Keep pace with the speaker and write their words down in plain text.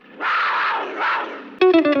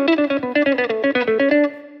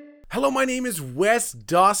Hello, my name is Wes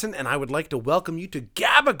Dawson, and I would like to welcome you to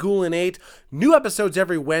Gabagoolinate. New episodes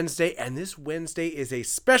every Wednesday, and this Wednesday is a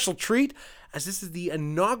special treat, as this is the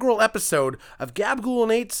inaugural episode of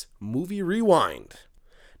Gabagoolinate Movie Rewind.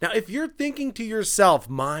 Now, if you're thinking to yourself,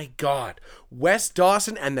 my God, Wes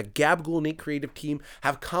Dawson and the Gabagoolinate creative team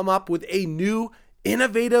have come up with a new,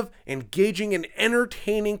 innovative, engaging, and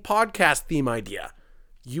entertaining podcast theme idea,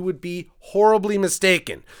 you would be horribly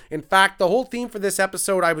mistaken. In fact, the whole theme for this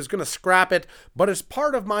episode, I was going to scrap it, but as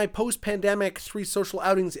part of my post-pandemic 3 social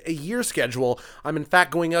outings a year schedule, I'm in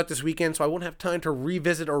fact going out this weekend, so I won't have time to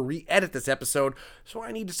revisit or re-edit this episode, so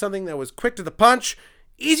I needed something that was quick to the punch,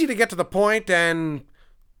 easy to get to the point, and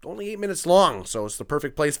only 8 minutes long, so it's the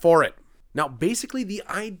perfect place for it. Now, basically, the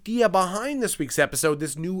idea behind this week's episode,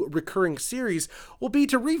 this new recurring series, will be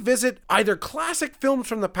to revisit either classic films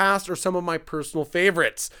from the past or some of my personal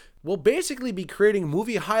favorites. We'll basically be creating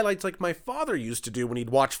movie highlights like my father used to do when he'd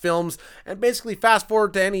watch films, and basically fast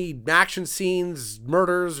forward to any action scenes,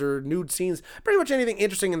 murders, or nude scenes, pretty much anything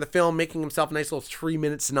interesting in the film, making himself a nice little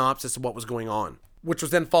 3-minute synopsis of what was going on. Which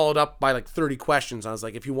was then followed up by like 30 questions. I was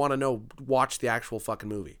like, if you want to know, watch the actual fucking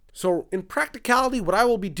movie. So in practicality, what I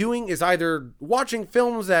will be doing is either watching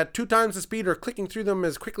films at 2 times the speed or clicking through them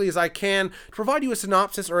as quickly as I can to provide you a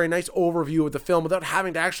synopsis or a nice overview of the film without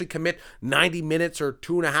having to actually commit 90 minutes or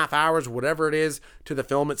 2.5 hours, whatever it is, to the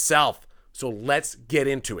film itself. So let's get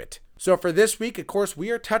into it. So for this week, of course,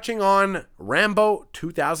 we are touching on Rambo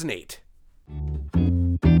 2008.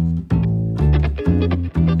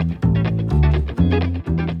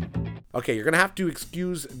 Okay, you're going to have to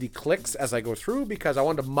excuse the clicks as I go through because I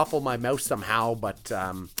wanted to muffle my mouse somehow, but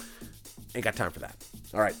ain't got time for that.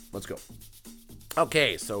 All right, let's go.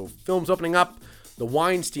 Okay, so film's opening up. The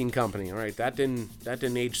Weinstein Company. All right, that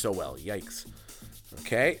didn't age so well. Yikes.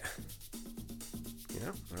 Okay. Yeah,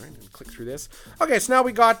 all right, click through this. Okay, so now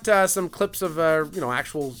we got some clips of,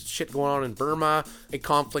 actual shit going on in Burma, a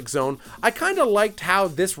conflict zone. I kind of liked how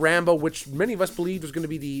this Rambo, which many of us believed was going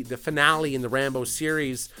to be the finale in the Rambo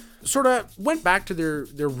series, sort of went back to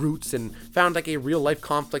their roots and found like a real life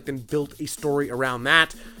conflict and built a story around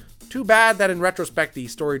that. Too bad that in retrospect, the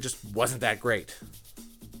story just wasn't that great.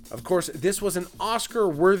 Of course, this was an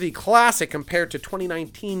Oscar-worthy classic compared to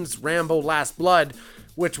 2019's Rambo Last Blood,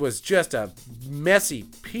 which was just a messy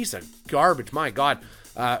piece of garbage. My God.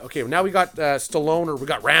 Okay, now we got Stallone, or we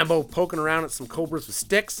got Rambo poking around at some cobras with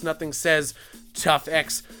sticks. Nothing says tough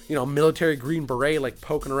military Green Beret like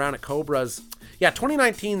poking around at cobras. Yeah,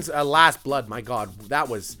 2019's Last Blood, my God, that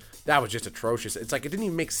was just atrocious. It's like, it didn't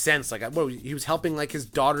even make sense. Like, he was helping like his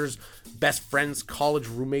daughter's best friend's college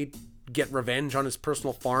roommate get revenge on his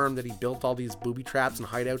personal farm that he built all these booby traps and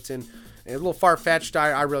hideouts in. And a little far-fetched.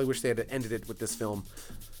 I really wish they had ended it with this film.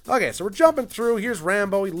 Okay, so we're jumping through. Here's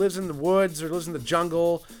Rambo. He lives in the woods or lives in the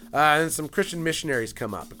jungle. And some Christian missionaries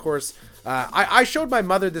come up. Of course, I showed my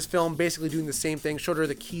mother this film basically doing the same thing. Showed her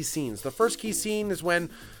the key scenes. The first key scene is when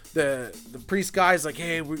the priest guy's like,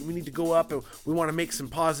 hey, we need to go up and we want to make some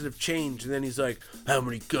positive change. And then he's like, how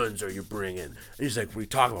many guns are you bringing? And he's like, what are you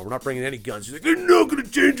talking about? We're not bringing any guns. He's like, they're not going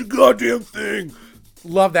to change a goddamn thing.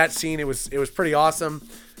 Love that scene. It was pretty awesome.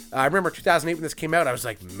 I remember 2008 when this came out, I was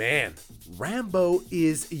like, man, Rambo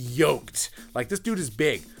is yoked. Like, this dude is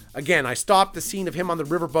big. Again, I stopped the scene of him on the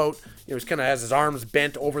riverboat. He was kind of has his arms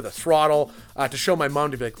bent over the throttle to show my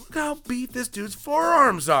mom to be like, look how beat this dude's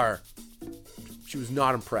forearms are. She was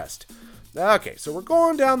not impressed. Okay, so we're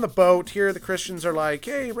going down the boat. Here the Christians are like,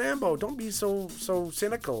 hey, Rambo, don't be so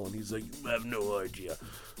cynical. And he's like, you have no idea.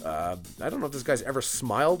 I don't know if this guy's ever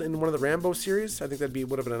smiled in one of the Rambo series. I think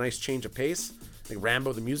would have been a nice change of pace. Like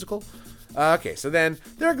Rambo the musical. Okay, so then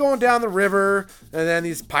they're going down the river, and then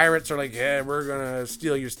these pirates are like, hey, we're gonna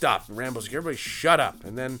steal your stuff. And Rambo's like, everybody shut up.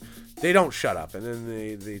 And then they don't shut up. And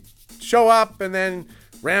then they show up, and then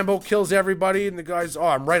Rambo kills everybody, and the guy's,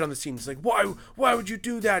 I'm right on the scene. He's like, why would you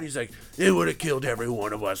do that? He's like, they would have killed every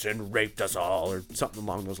one of us and raped us all, or something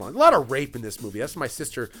along those lines. A lot of rape in this movie. That's what my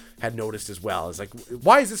sister had noticed as well. It's like,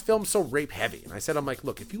 why is this film so rape heavy? And I said, I'm like,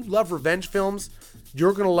 look, if you love revenge films,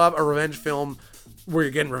 you're going to love a revenge film where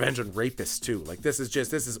you're getting revenge on rapists too. Like, this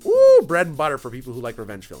is bread and butter for people who like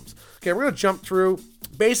revenge films. Okay, we're going to jump through.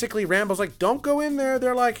 Basically, Rambo's like, don't go in there.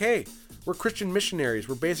 They're like, hey, we're Christian missionaries.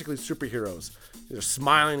 We're basically superheroes. They're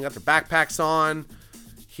smiling, got their backpacks on.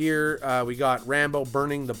 Here we got Rambo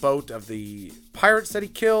burning the boat of the pirates that he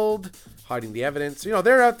killed, hiding the evidence.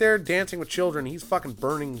 They're out there dancing with children. He's fucking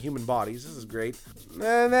burning human bodies. This is great.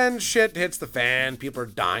 And then shit hits the fan. People are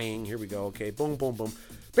dying. Here we go. Okay, boom, boom, boom.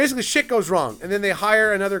 basically shit goes wrong, and then they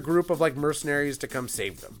hire another group of like mercenaries to come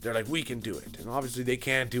save them. They're like, we can do it, and obviously they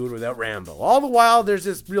can't do it without Rambo. All the while, there's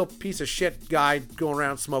this real piece of shit guy going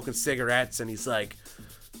around smoking cigarettes, and he's like,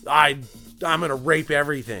 I'm gonna rape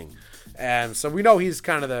everything. And so we know he's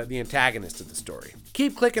kind of the antagonist of the story.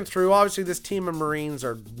 Keep clicking through. Obviously, this team of Marines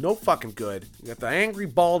are no fucking good. We got the angry,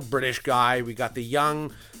 bald British guy. We got the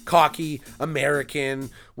young, cocky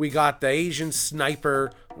American. We got the Asian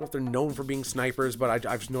sniper. I don't know if they're known for being snipers, but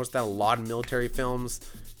I've noticed that a lot in military films.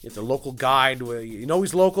 It's a local guide. You know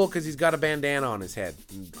he's local because he's got a bandana on his head.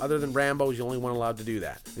 And other than Rambo, he's the only one allowed to do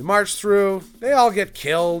that. We march through. They all get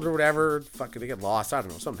killed or whatever. Fuck, they get lost. I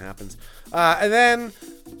don't know. Something happens. And then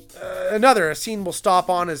a scene we'll stop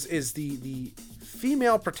on is the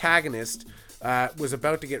female protagonist was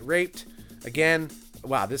about to get raped. Again,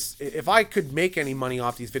 wow, this, if I could make any money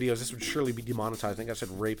off these videos, this would surely be demonetized. I think I said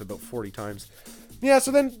rape about 40 times. Yeah,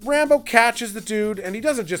 so then Rambo catches the dude, and he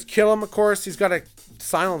doesn't just kill him, of course. He's got to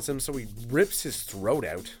silence him, so he rips his throat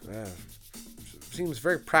out. Seems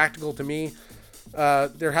very practical to me.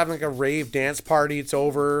 They're having like a rave dance party. It's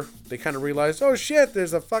over. They kind of realize, oh shit,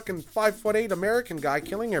 there's a fucking 5'8" American guy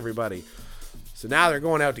killing everybody. So now they're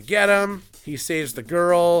going out to get him. He saves the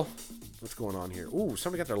girl. What's going on here? Ooh,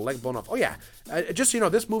 somebody got their leg blown off. Oh yeah, just so you know,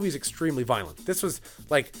 this movie is extremely violent. This was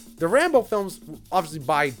like, the Rambo films, obviously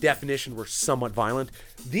by definition, were somewhat violent.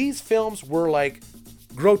 These films were like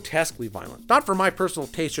grotesquely violent. Not for my personal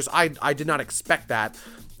taste, just I did not expect that.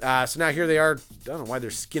 So now here they are. I don't know why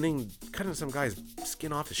they're cutting some guy's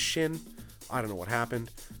skin off his shin. I don't know what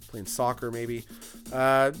happened. Playing soccer maybe.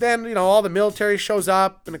 Then, you know, all the military shows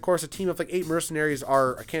up, and of course a team of like 8 mercenaries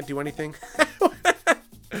can't do anything.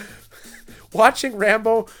 Watching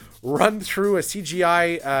Rambo run through a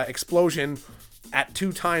CGI explosion at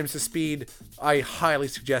 2 times the speed, I highly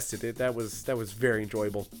suggested it. That was very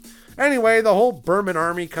enjoyable. Anyway, the whole Burmese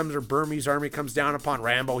army comes down upon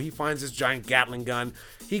Rambo. He finds this giant Gatling gun.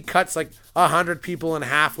 He cuts like 100 people in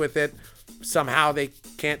half with it. Somehow they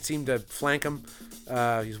can't seem to flank him.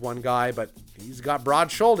 He's one guy, but he's got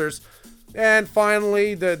broad shoulders. And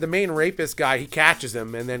finally, the main rapist guy, he catches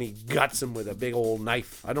him, and then he guts him with a big old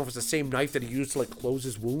knife. I don't know if it's the same knife that he used to like close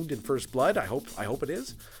his wound in First Blood. I hope it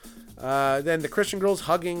is. Then the Christian girl's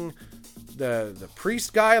hugging the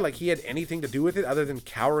priest guy like he had anything to do with it other than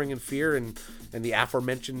cowering in fear and the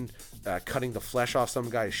aforementioned cutting the flesh off some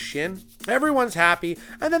guy's shin. Everyone's happy.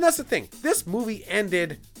 And then that's the thing. This movie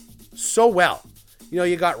ended so well. You know,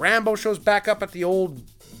 you got Rambo shows back up at the old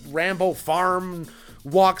Rambo farm,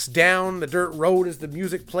 walks down the dirt road as the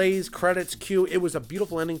music plays, credits cue. It was a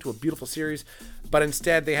beautiful ending to a beautiful series, but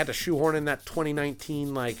instead they had to shoehorn in that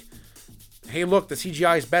 2019 like, hey look, the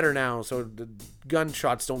CGI is better now, so the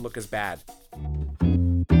gunshots don't look as bad.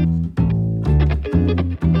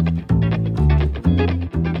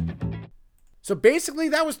 So basically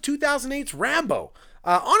that was 2008's Rambo.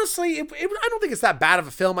 Honestly, I don't think it's that bad of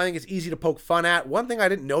a film. I think it's easy to poke fun at. One thing I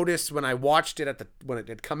didn't notice when I watched it when it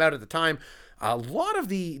had come out at the time, a lot of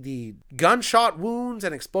the gunshot wounds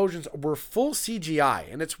and explosions were full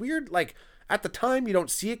CGI. And it's weird, like, at the time you don't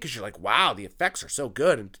see it because you're like, wow, the effects are so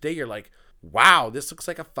good. And today you're like, wow, this looks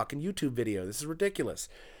like a fucking YouTube video. This is ridiculous.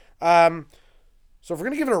 So if we're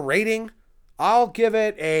going to give it a rating, I'll give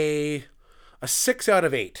it a 6 out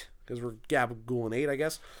of 8. Because we're gabagooling 8, I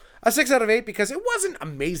guess. A 6 out of 8 because it wasn't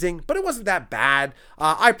amazing, but it wasn't that bad.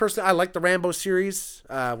 I like the Rambo series,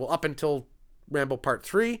 up until Rambo Part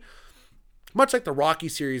 3. Much like the Rocky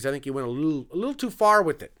series, I think you went a little too far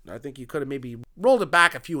with it. I think you could have maybe rolled it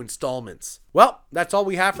back a few installments. Well, that's all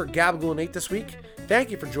we have for Gabagool and 8 this week.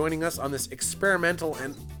 Thank you for joining us on this experimental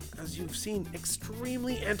and, as you've seen,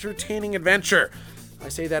 extremely entertaining adventure. I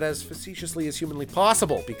say that as facetiously as humanly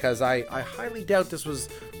possible because I highly doubt this was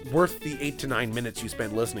worth the 8 to 9 minutes you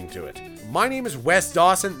spent listening to it. My name is Wes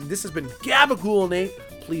Dawson, and this has been Gabagool and 8.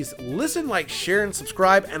 Please listen, like, share, and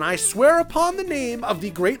subscribe, and I swear upon the name of the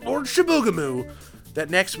great Lord Shabugamoo that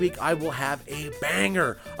next week I will have a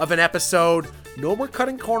banger of an episode. No more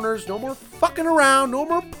cutting corners, no more fucking around, no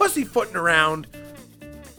more pussyfooting around.